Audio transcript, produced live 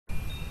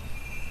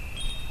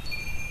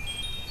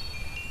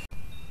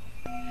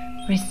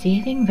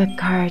receiving the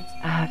cards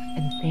of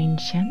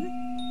intention,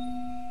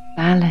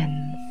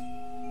 balance,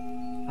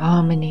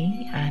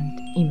 harmony, and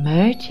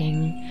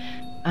emerging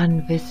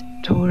on this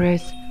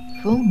Taurus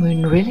full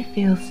moon really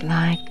feels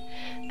like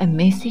a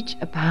message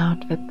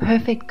about the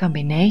perfect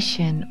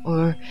combination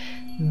or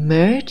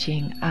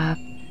merging of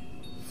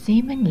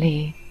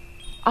seemingly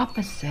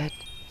opposite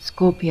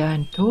Scorpio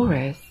and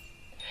Taurus,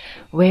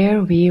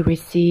 where we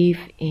receive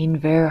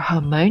in their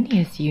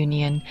harmonious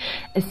union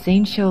a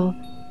sensual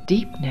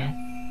deepness,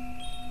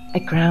 a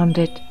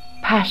grounded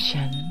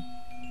passion.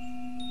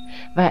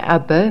 They are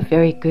both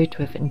very good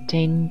with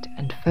intent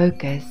and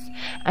focus,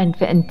 and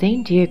the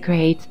intent here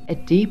creates a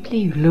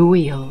deeply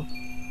loyal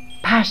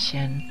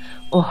passion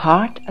or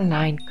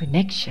heart-aligned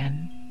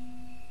connection.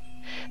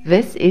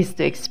 This is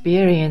to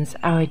experience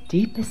our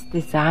deepest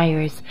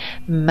desires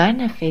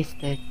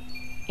manifested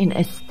in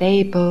a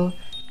stable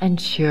and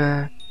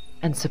sure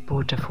and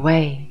supportive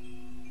way.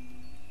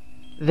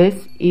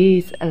 This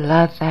is a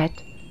love that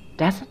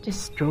doesn't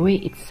destroy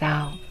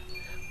itself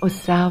or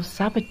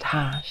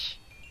self-sabotage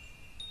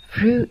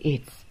through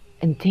its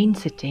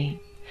intensity,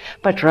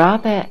 but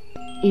rather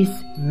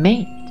is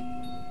met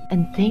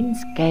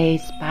intense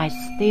gaze by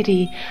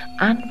steady,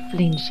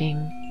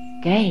 unflinching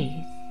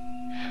gaze,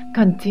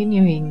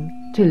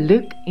 continuing to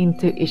look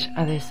into each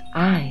other's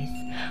eyes,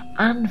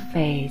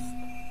 unfazed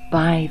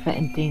by the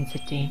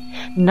intensity,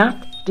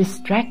 not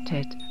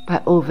distracted by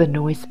all the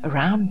noise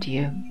around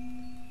you.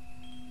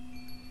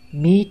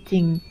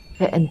 Meeting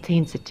the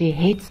intensity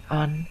heads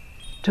on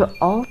to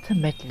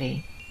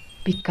ultimately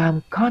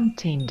become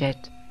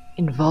contended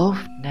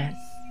involvedness,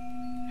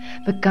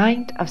 the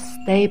kind of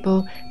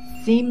stable,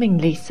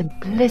 seemingly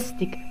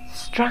simplistic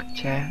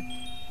structure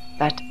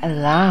that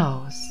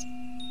allows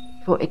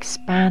for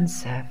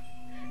expansive,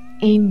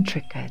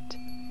 intricate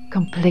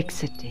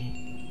complexity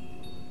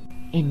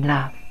in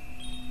love.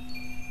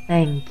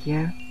 Thank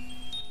you.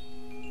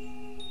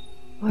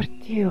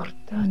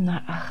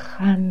 Ortiurtona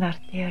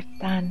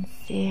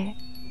achanartirtansi.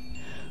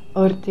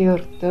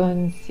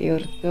 Ortiurton,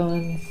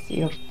 siurton,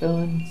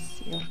 siurton,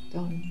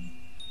 siurton.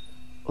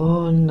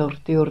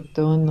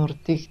 Ortiurton,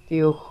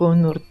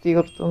 ortichtiochon,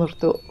 ortiurton,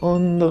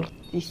 ortoon,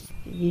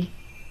 ortisti.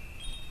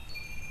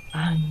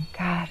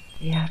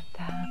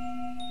 Ankartierta.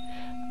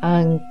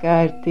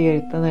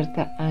 Ankartiertan,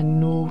 arta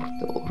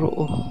anurto,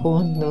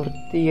 oroochon,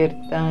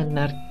 ortiertan,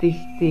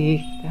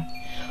 artichtichta.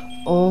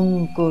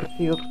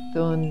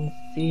 Onkortiurton,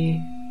 si.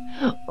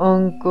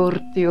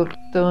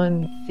 Onkortiurton,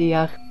 si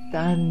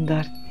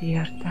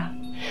achtandartierta.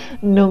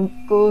 Non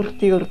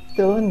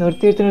kortiurton,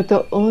 ortiurton,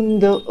 orto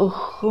ondo,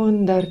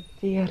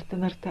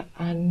 ochondartiertan, arta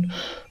an.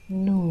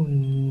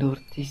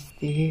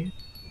 Nundortisti.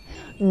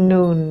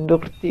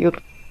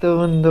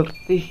 Nundortiurton,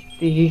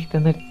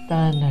 ortichtichtan,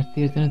 artan,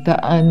 artiertan, arta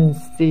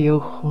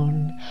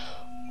ansiochon.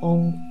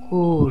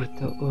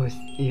 Onkurto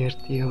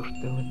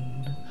ostiertiurton.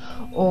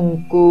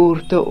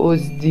 Onkurto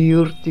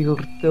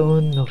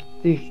osdiurtiurton,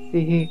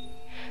 ortichti.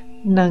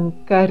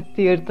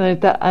 Nankartiertan,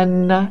 arta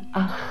anna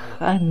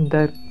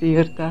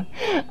achandartierta.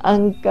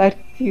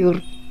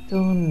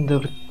 Ankartiurton,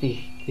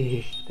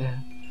 dortichtichta.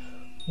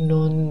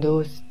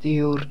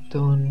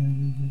 Nondostiurton.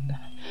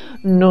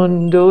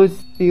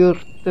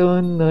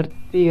 Nondostiurton,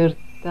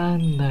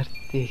 ortiertan,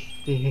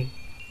 artichti.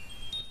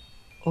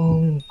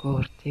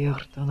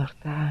 Onkortiurton,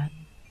 artan.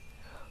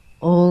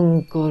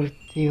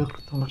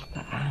 Onkortiurton,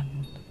 artan.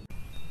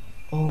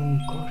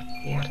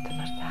 Onkortiurton,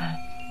 artan.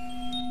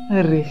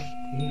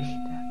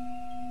 Richtigta.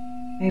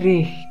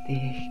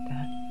 Richtigta.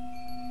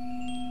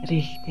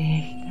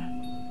 Richtigta.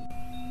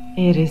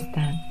 It is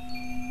done.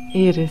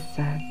 It is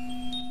so.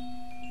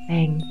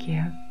 Thank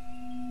you.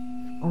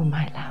 Oh,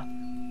 my love.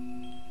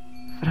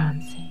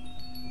 Francie.